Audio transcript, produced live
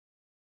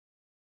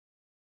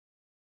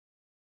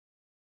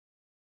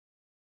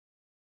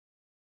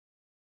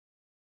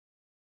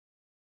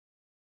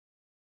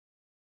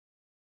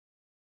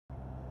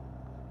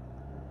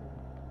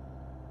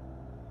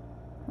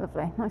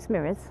Lovely, nice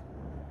mirrors.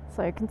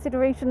 So,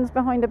 considerations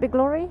behind a big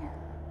lorry?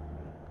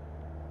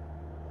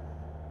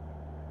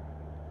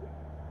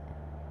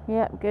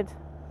 Yeah, good.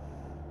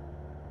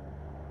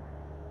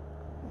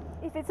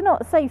 If it's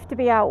not safe to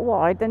be out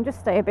wide, then just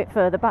stay a bit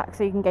further back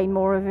so you can gain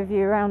more of a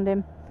view around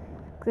him.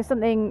 Because if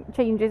something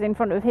changes in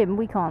front of him,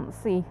 we can't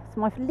see. It's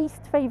my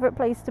least favourite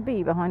place to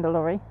be, behind a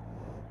lorry.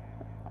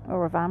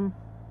 Or a van.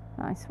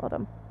 Nice, well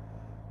done.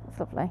 That's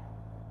lovely.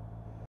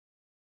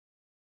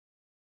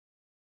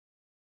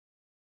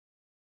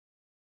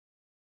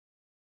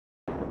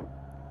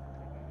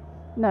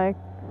 No,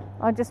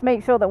 I just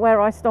make sure that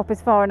where I stop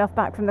is far enough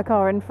back from the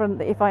car in front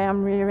that if I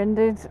am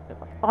rear-ended,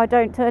 I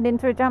don't turn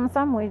into a jam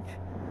sandwich.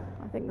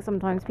 I think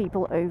sometimes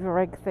people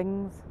over-egg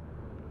things.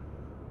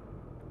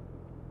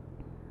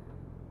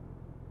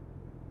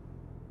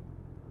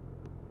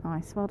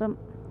 Nice, well done.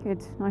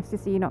 Good. Nice to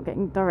see you not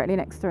getting directly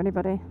next to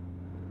anybody.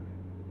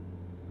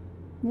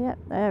 Yep,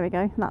 there we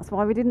go. That's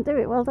why we didn't do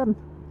it. Well done.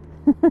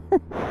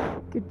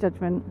 Good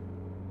judgment.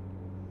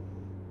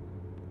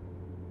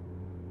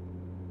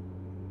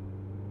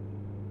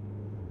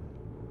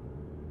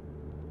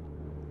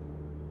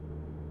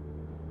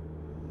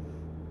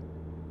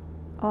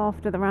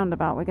 After the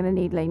roundabout, we're going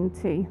to need lane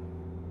 2.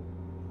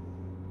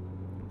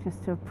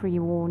 Just to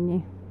pre-warn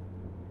you.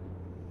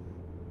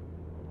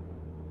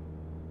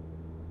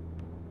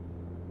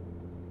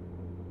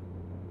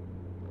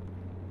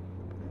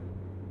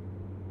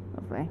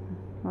 Lovely.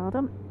 Well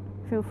done.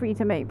 Feel free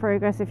to make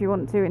progress if you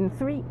want to in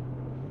 3.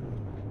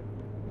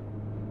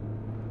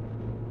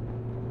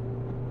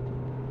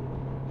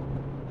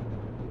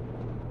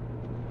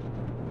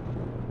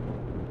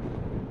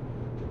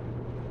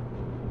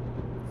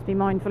 Just be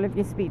mindful of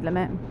your speed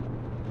limit.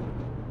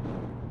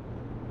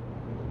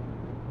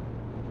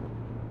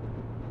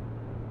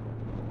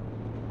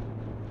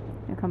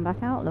 You'll come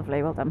back out.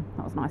 Lovely, well done.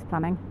 That was nice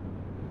planning.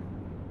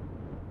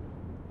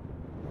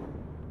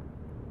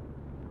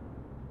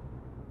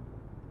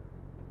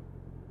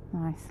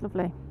 Nice,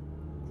 lovely.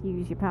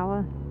 Use your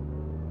power.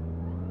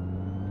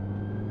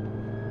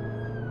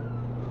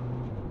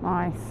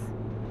 Nice.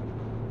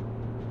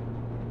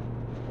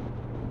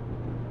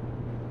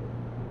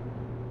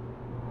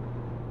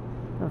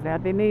 Lovely.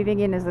 I'd be moving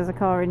in as there's a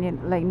car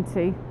in lane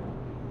 2.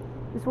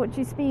 Just watch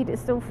your speed,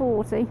 it's still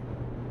 40.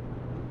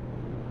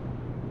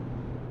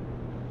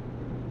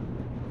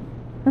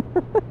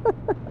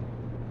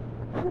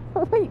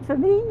 Wait for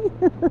me.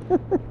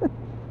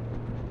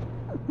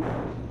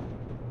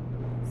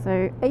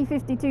 So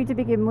A52 to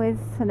begin with,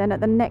 and then at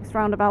the next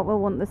roundabout we'll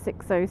want the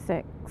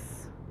 606.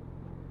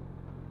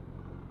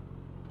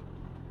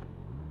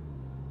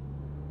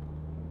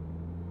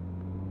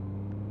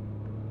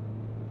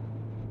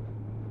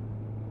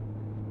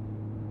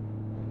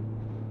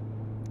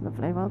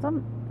 Lovely, well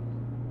done.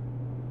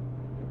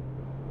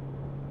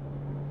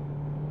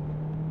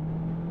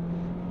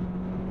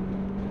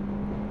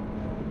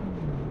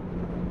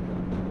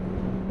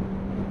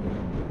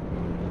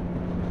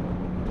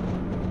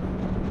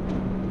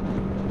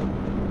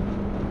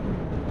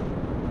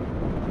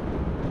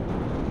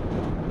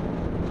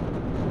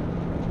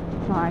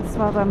 Nice,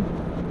 well done.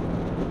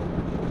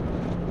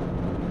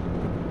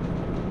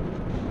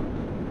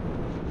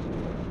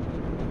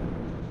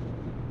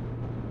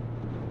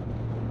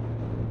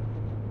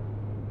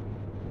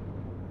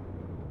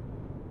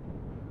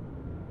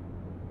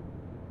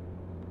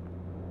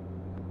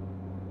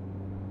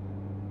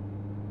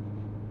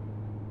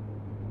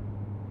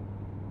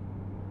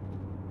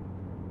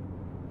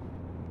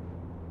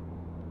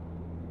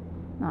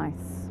 Nice.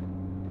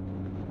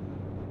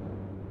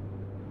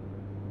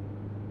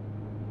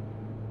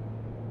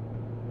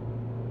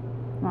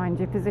 Mind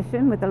your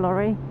position with the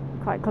lorry,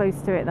 quite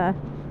close to it there.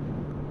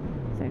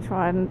 So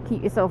try and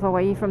keep yourself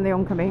away from the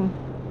oncoming.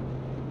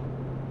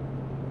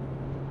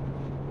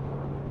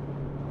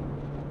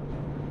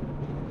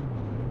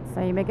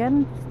 Same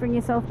again, just bring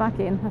yourself back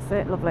in, that's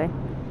it, lovely.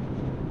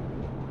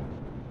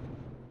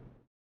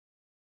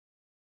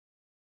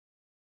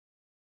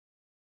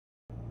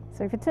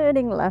 So for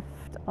turning left,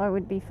 I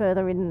would be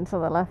further in to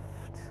the left.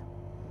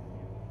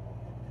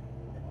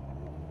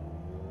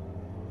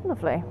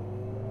 Lovely.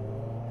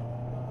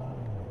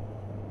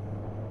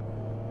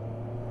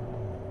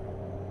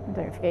 And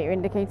don't forget your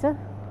indicator.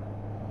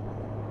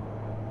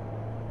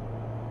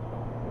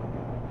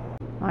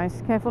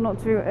 Nice, careful not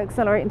to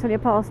accelerate until you're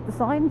past the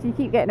signs. You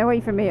keep getting away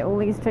from me at all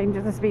these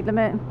changes of speed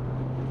limit.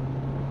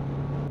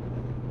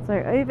 So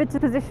over to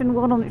position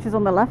 1, which is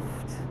on the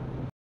left.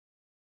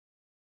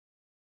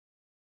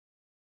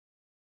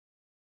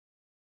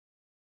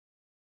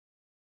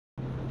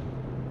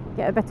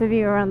 Get a better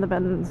view around the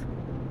bend.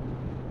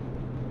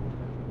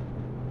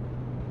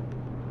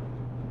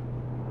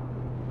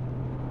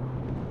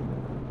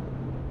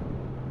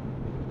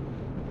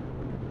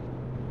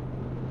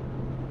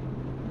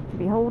 Should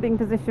be holding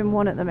position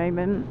 1 at the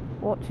moment,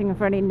 watching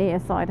for any near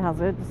side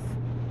hazards.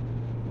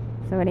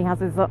 So any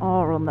hazards that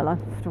are on the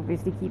left,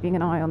 obviously keeping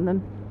an eye on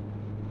them.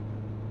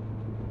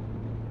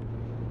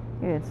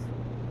 Good.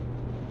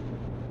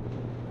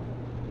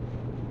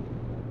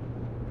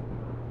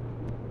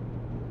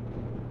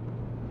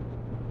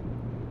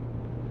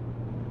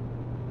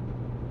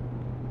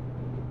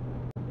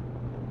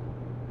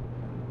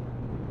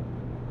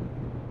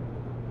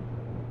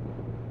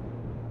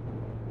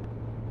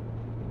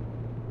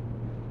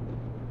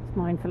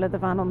 Mindful of the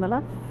van on the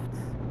left.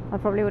 I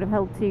probably would have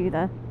held 2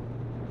 there.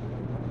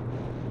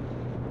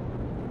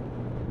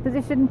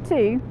 Position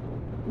 2,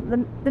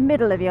 the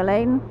middle of your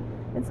lane.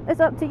 It's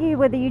up to you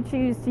whether you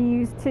choose to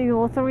use 2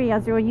 or 3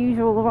 as your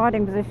usual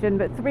riding position,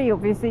 but 3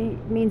 obviously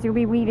means you'll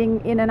be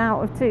weaving in and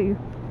out of 2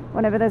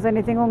 whenever there's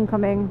anything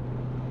oncoming.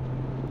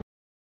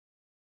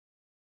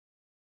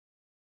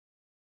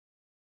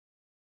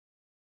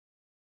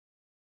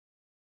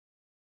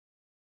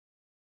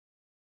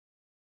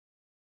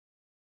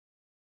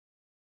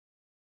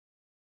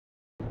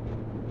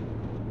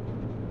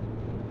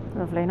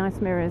 Lovely, nice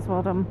mirrors,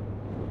 well done.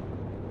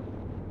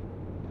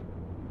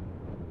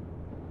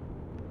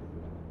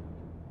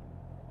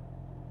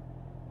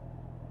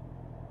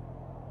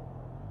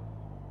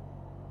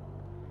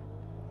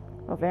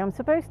 Lovely, I'm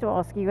supposed to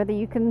ask you whether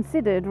you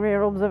considered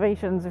rear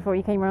observations before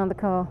you came around the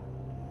car.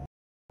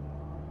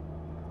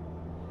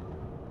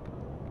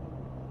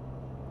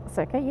 It's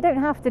okay, you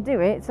don't have to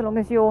do it so long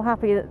as you're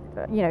happy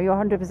that, you know, you're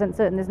 100%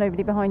 certain there's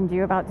nobody behind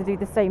you about to do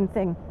the same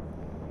thing.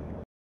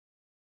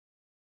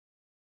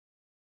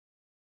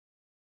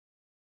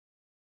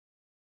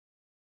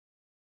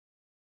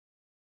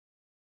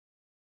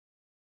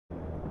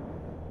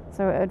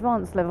 So at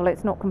advanced level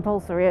it's not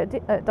compulsory.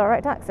 At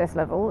direct access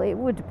level it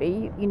would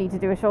be. You need to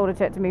do a shoulder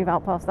check to move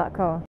out past that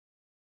car.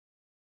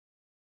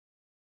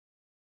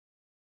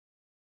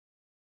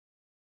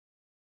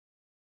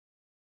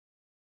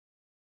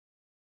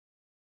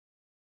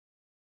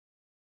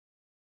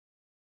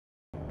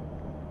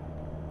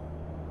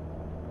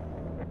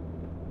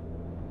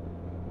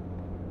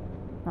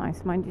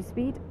 Nice, mind your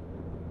speed.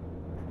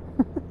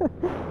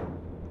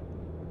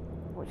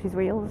 Watch his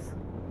wheels.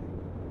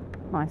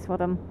 Nice, well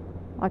done.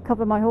 I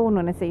cover my horn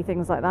when I see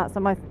things like that, so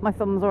my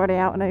thumb's already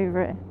out and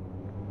over it.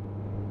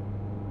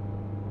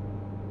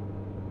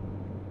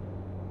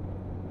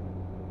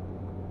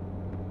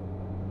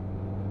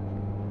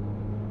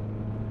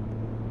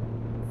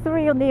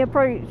 Three on the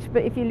approach,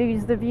 but if you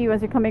lose the view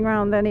as you're coming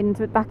round, then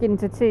back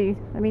into 2.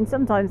 I mean,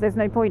 sometimes there's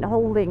no point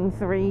holding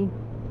 3.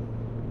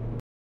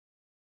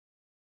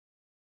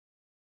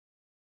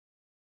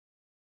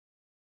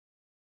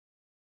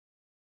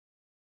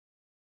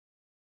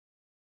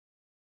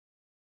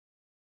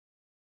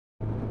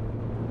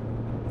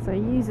 So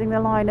using the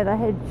line of the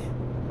hedge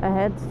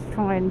ahead to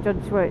try and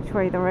judge which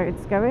way the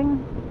road's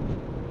going.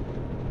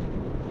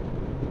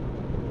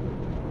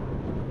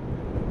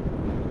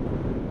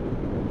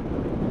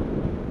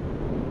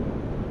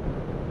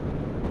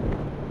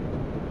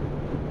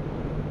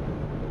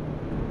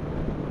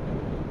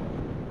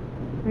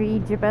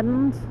 Read your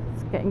bend,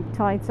 it's getting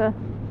tighter,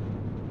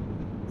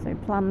 so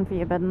plan for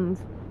your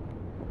bend.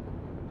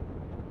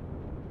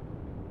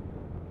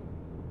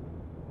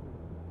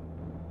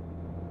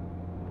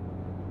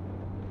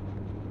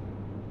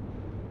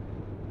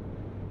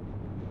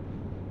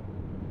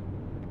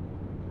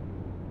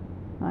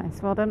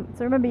 Nice, well done.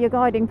 So remember, your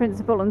guiding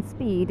principle on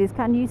speed is,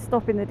 can you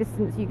stop in the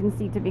distance you can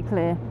see to be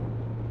clear?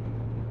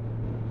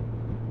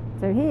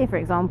 So here, for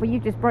example,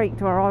 you've just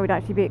braked where I would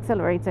actually be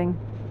accelerating,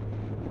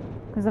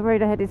 because the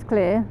road ahead is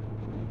clear.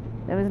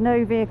 There was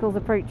no vehicles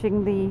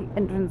approaching the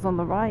entrance on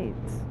the right.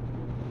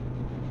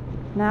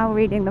 Now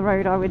reading the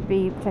road, I would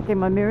be checking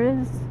my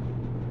mirrors.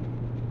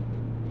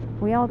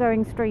 We are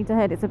going straight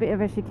ahead. It's a bit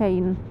of a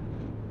chicane,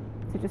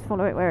 so just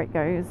follow it where it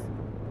goes.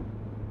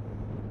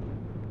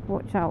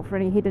 Watch out for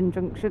any hidden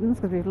junctions,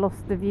 because we've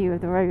lost the view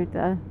of the road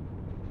there.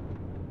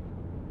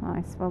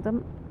 Nice, well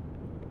done.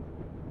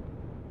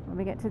 When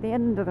we get to the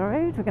end of the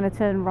road, we're going to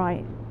turn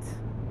right.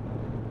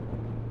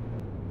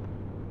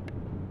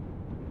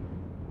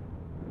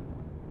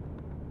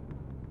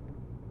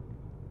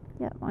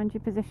 Yeah, mind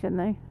your position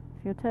though.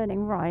 If you're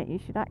turning right, you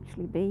should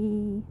actually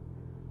be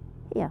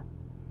here.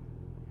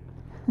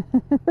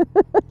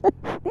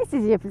 This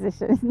is your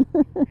position.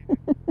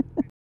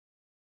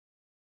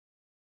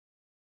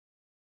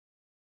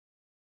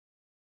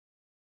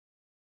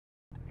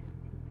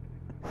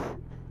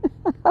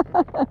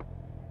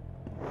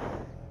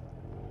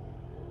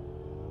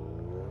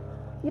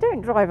 You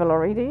don't drive a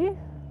lorry, do you?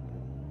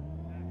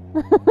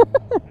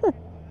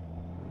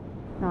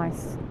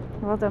 Nice,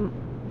 well done.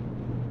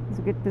 It's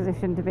a good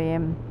position to be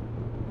in.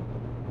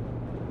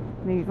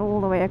 Move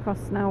all the way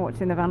across now,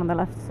 watching the van on the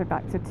left, so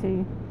back to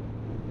 2.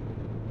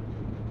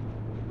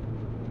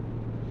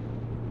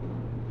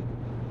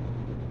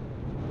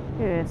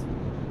 Good.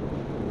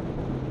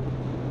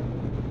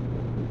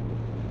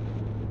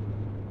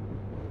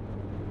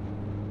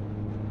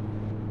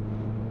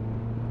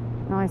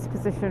 Nice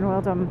position,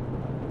 well done.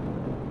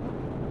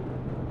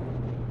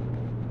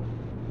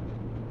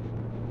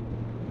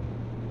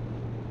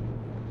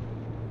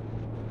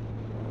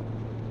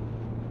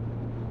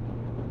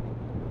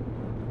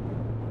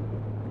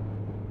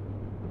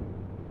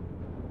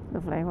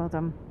 Lovely, well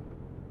done.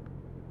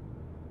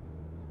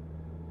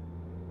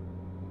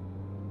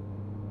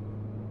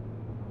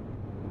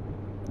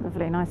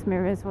 Lovely, nice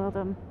mirrors, well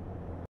done.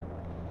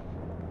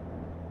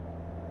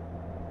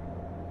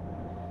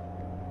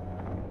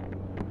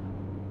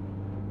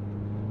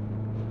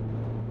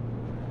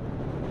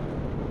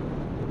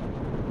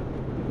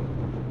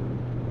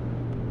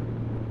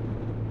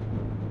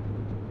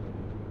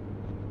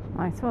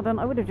 Nice, well done.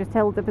 I would have just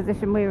held the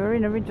position we were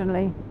in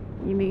originally.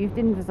 You moved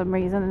in for some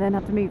reason and then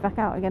had to move back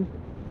out again.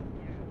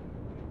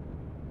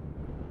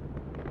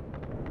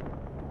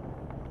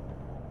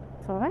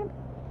 It's alright.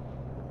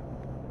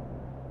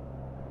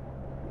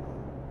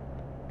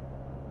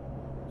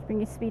 Just bring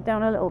your speed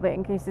down a little bit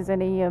in case there's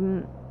any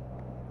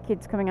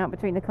kids coming out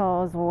between the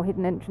cars or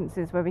hidden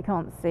entrances where we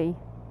can't see.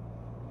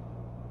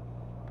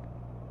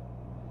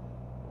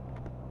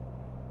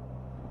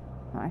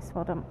 Nice,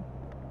 well done.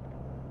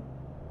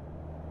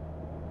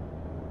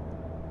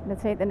 I'm going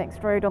to take the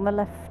next road on the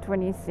left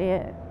when you see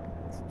it.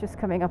 It's just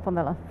coming up on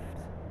the left.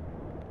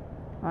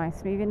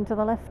 Nice, move into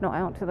the left, not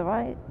out to the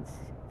right.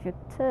 If you're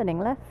turning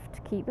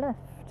left, keep left.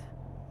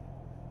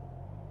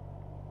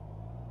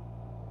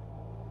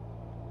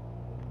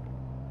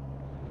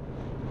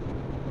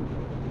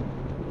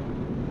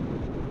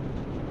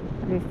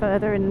 Move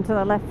further into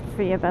the left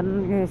for your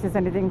bend in case there's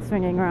anything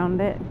swinging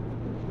around it.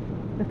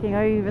 Looking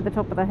over the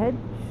top of the hedge.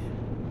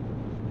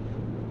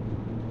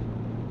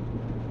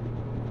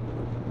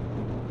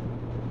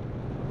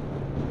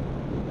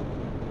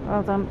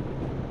 Well done.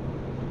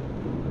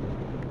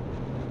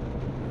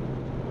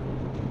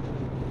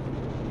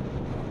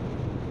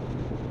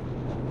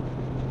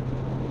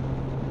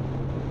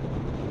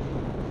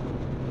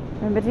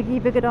 Remember to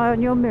keep a good eye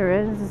on your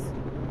mirrors.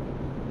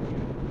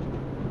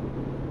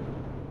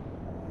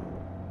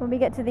 When we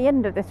get to the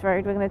end of this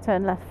road, we're going to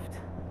turn left.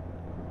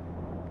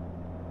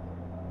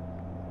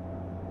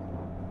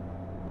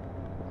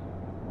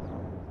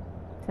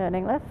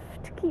 Turning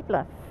left, keep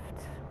left.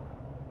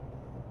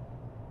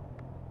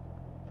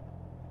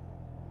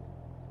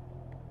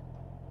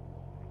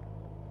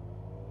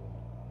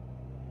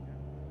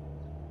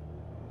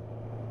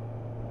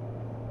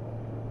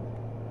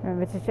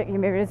 Remember to check your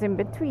mirrors in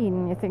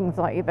between your things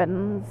like your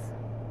bends.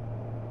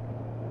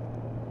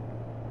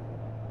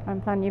 Try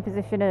and plan your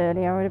position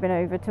early. I would have been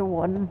over to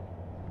 1,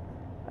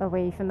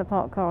 away from the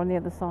parked car on the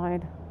other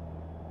side.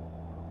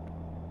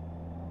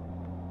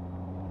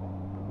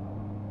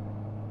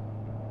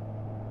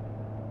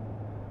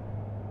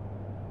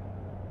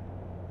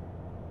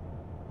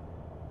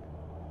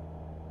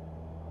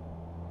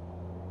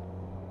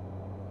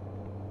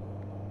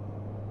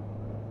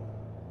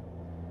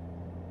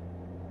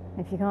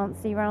 If you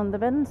can't see round the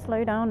bend,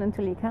 slow down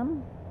until you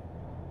can.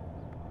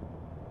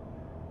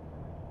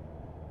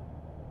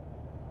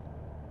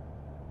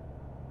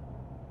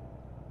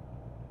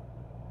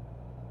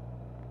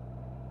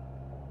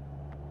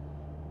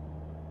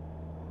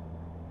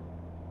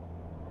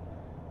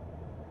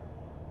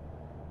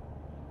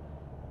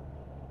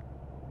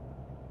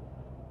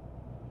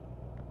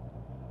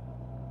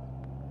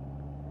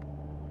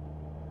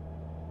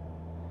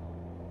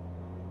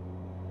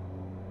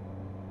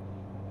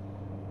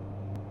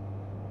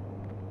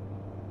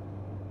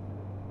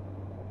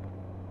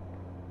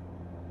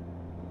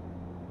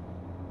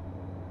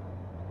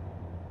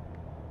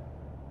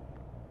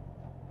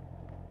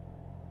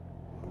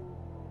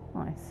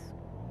 Nice.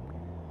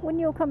 When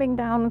you're coming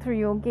down through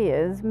your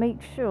gears,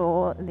 make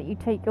sure that you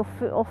take your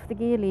foot off the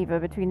gear lever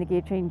between the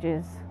gear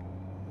changes.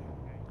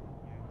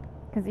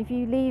 Because if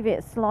you leave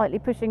it slightly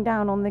pushing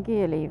down on the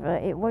gear lever,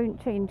 it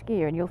won't change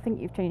gear and you'll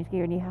think you've changed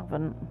gear and you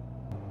haven't.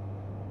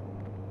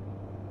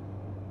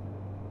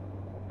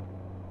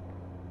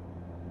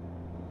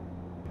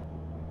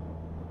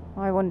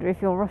 I wonder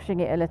if you're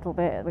rushing it a little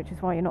bit, which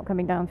is why you're not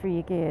coming down through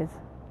your gears.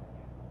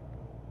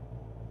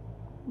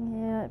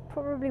 Yeah, it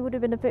probably would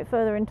have been a bit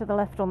further into the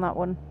left on that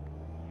one.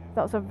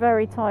 That's a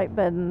very tight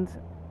bend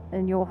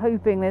and you're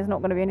hoping there's not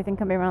going to be anything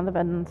coming around the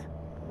bend.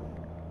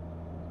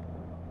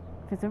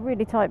 If it's a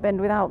really tight bend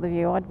without the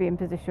view, I'd be in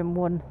position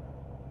 1.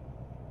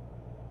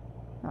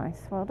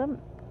 Nice, well done.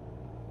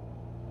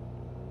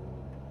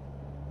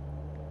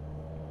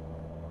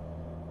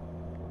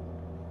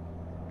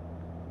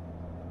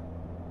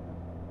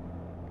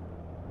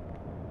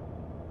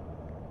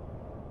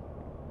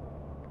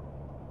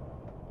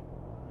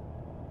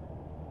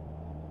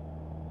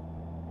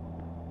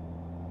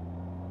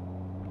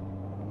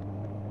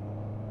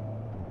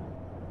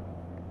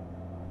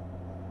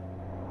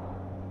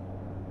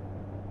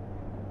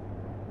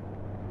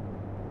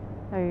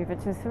 Over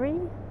to 3,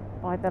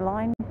 by the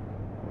line.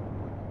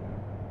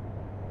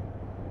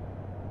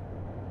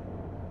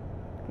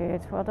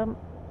 Good, well done.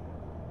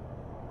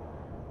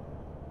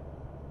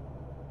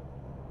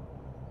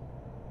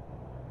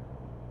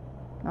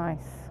 Nice.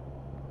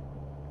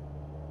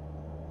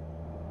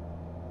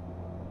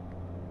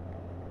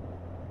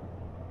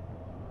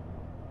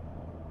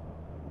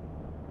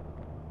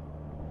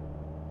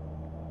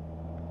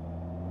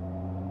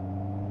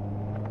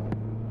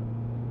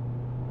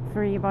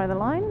 Three by the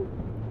line.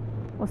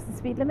 What's the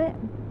speed limit?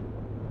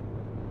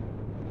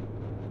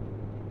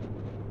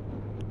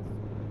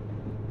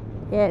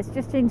 Yeah, it's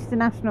just changed to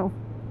national.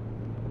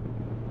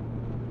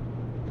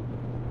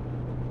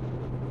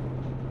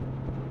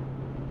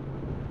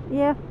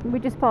 Yeah, we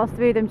just passed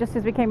through them just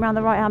as we came around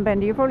the right hand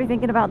bend. You're probably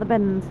thinking about the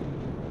bend.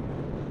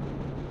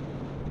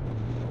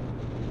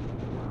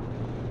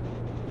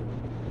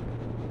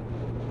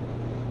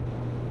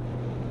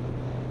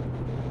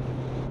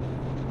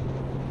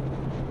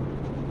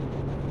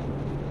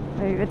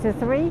 Over to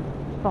 3,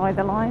 by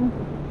the line.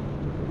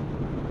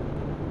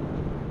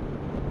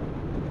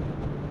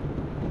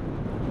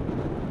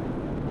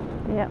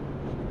 Yep.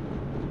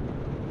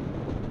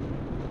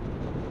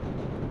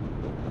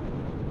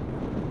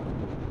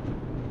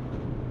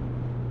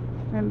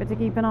 Remember to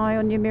keep an eye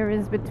on your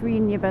mirrors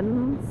between your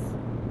bends.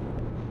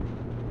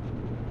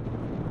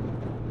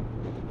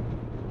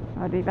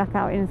 I'd be back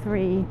out in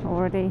 3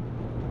 already,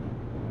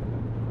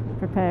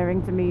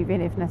 preparing to move in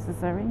if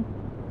necessary.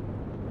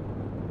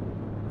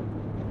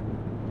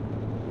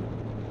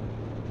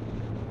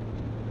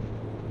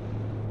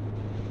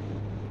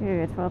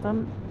 Good, well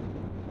done.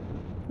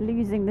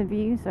 Losing the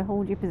view, so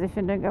hold your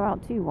position, don't go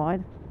out too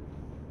wide.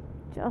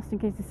 Just in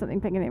case there's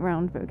something picking it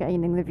round, but we're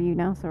gaining the view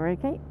now, so we're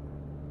okay.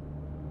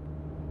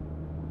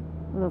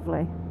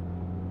 Lovely.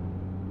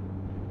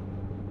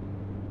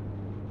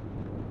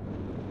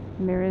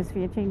 Mirrors for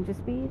your change of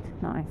speed.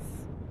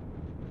 Nice.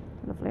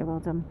 Lovely, well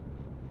done.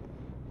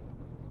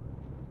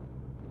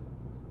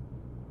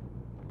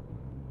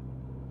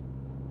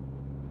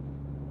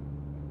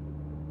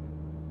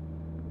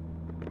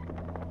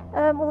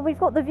 Well, we've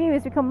got the view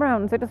as we come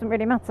round, so it doesn't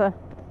really matter.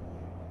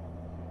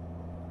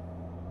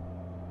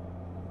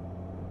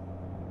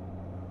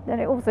 Then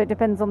it also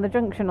depends on the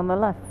junction on the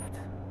left.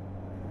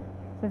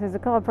 So if there's a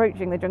car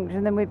approaching the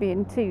junction, then we'd be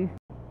in 2.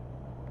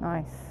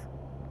 Nice.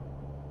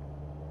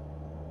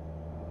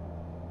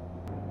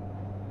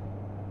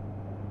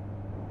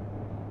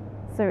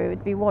 So it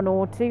would be 1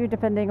 or 2,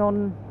 depending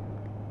on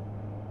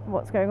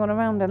what's going on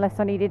around, unless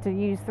I needed to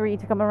use 3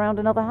 to come around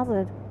another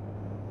hazard.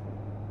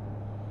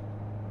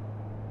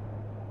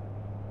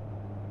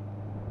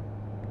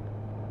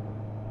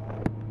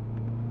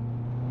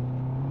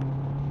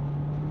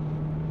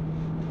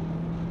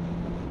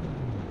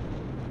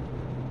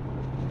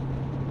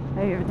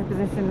 Over to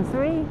position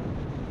 3.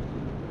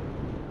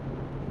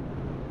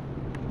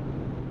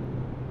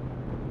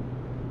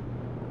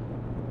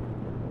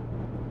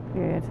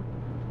 Good.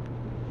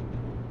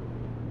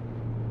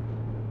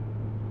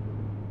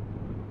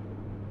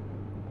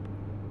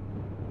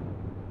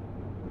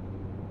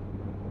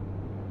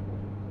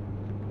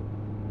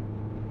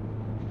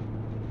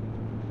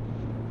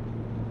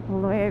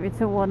 All the way over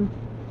to 1.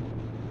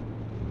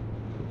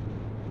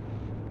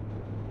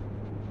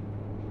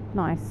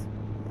 Nice.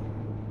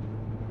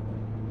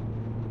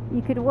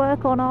 You could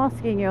work on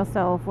asking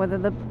yourself whether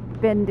the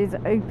bend is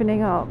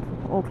opening up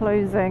or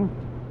closing.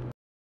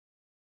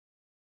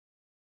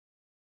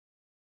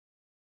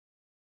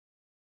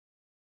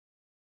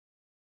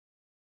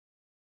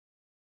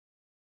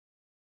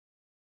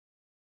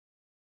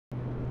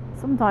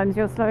 Sometimes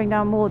you're slowing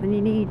down more than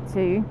you need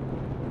to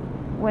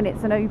when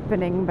it's an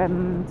opening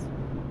bend.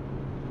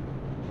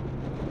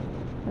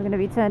 We're going to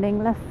be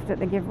turning left at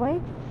the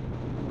giveaway.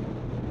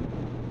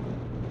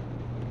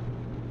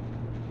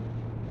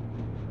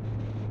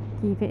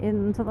 Keep it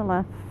in to the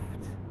left.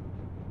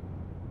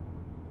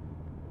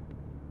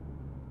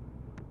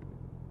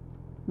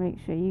 Make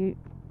sure you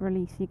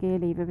release your gear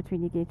lever between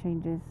your gear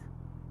changes.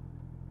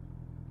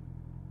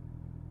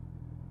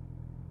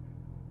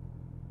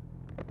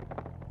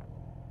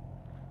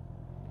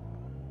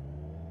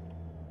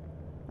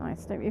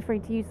 Nice, don't be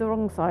afraid to use the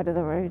wrong side of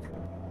the road.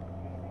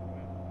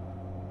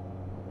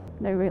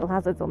 No real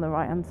hazards on the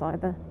right hand side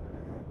there.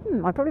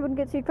 I probably wouldn't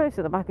get too close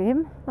to the back of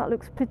him. That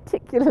looks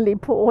particularly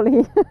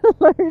poorly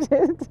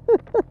loaded.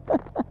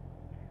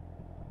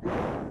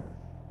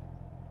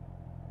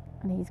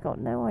 And he's got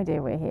no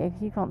idea we're here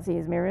because you can't see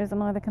his mirrors and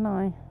neither can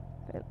I.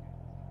 But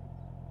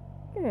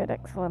good,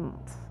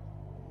 excellent.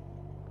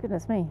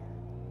 Goodness me.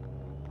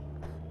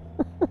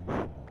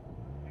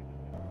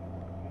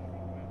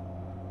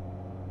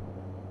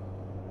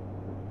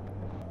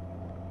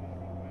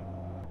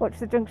 Watch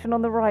the junction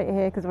on the right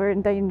here because we're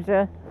in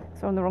danger.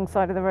 So on the wrong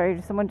side of the road.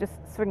 If someone just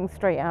swings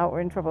straight out, we're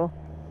in trouble.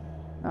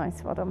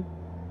 Nice, well done.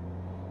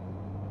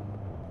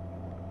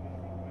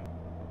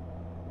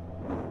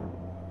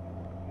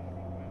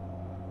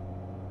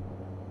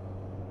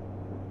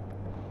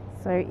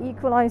 So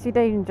equalise your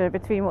danger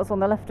between what's on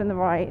the left and the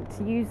right.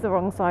 Use the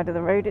wrong side of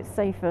the road, it's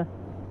safer.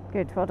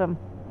 Good, well done.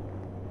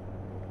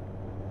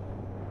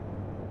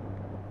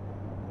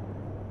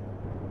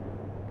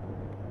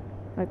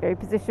 Okay,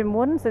 position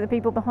 1, so the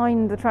people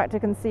behind the tractor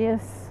can see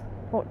us.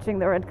 Watching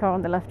the red car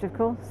on the left, of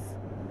course.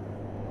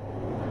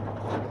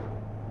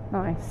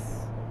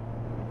 Nice.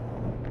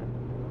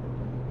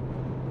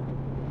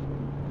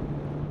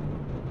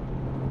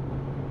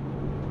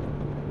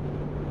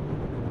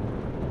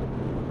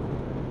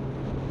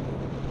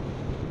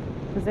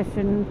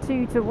 Position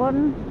 2 to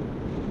 1.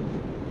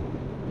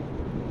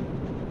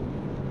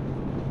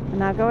 And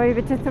now go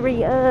over to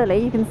 3 early.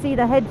 You can see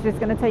the hedge is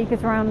going to take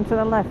us round to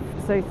the left.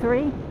 So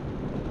 3.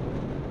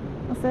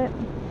 That's it.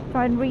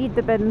 Try and read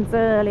the bends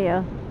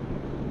earlier.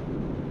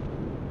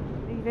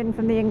 Move in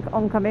from the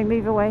oncoming,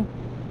 move away.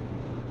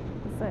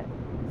 That's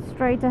it.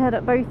 Straight ahead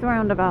at both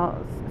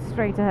roundabouts.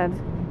 Straight ahead.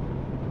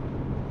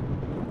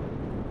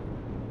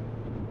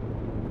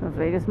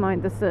 Lovely, just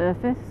mind the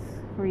surface.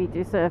 Read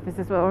your surface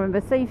as well.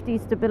 Remember, safety,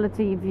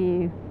 stability,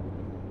 view.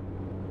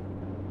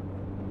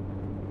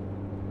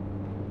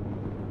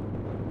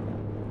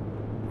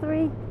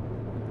 3.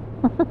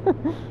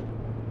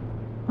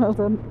 Well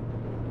done.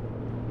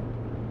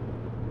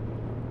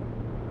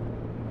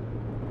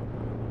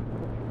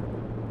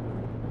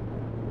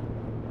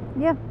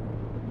 Yeah.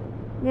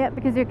 Yeah,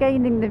 because you're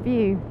gaining the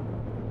view,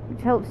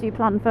 which helps you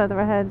plan further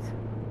ahead.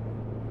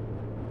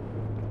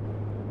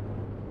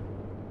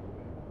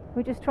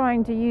 We're just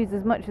trying to use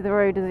as much of the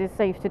road as is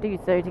safe to do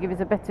so to give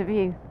us a better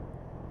view.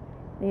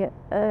 The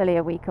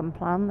earlier we can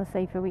plan, the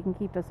safer we can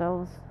keep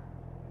ourselves.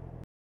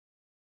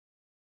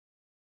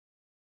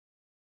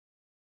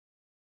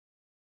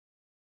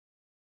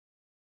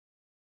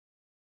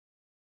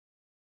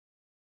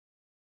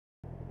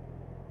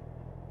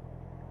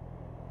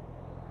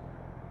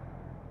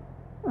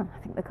 Oh,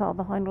 I think the car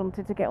behind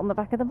wanted to get on the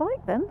back of the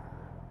bike then.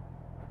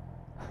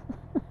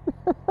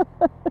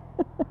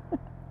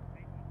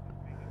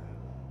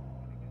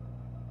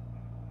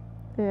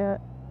 Yeah.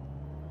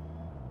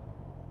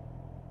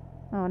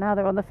 Oh, now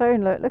they're on the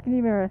phone. Look in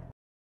your mirror.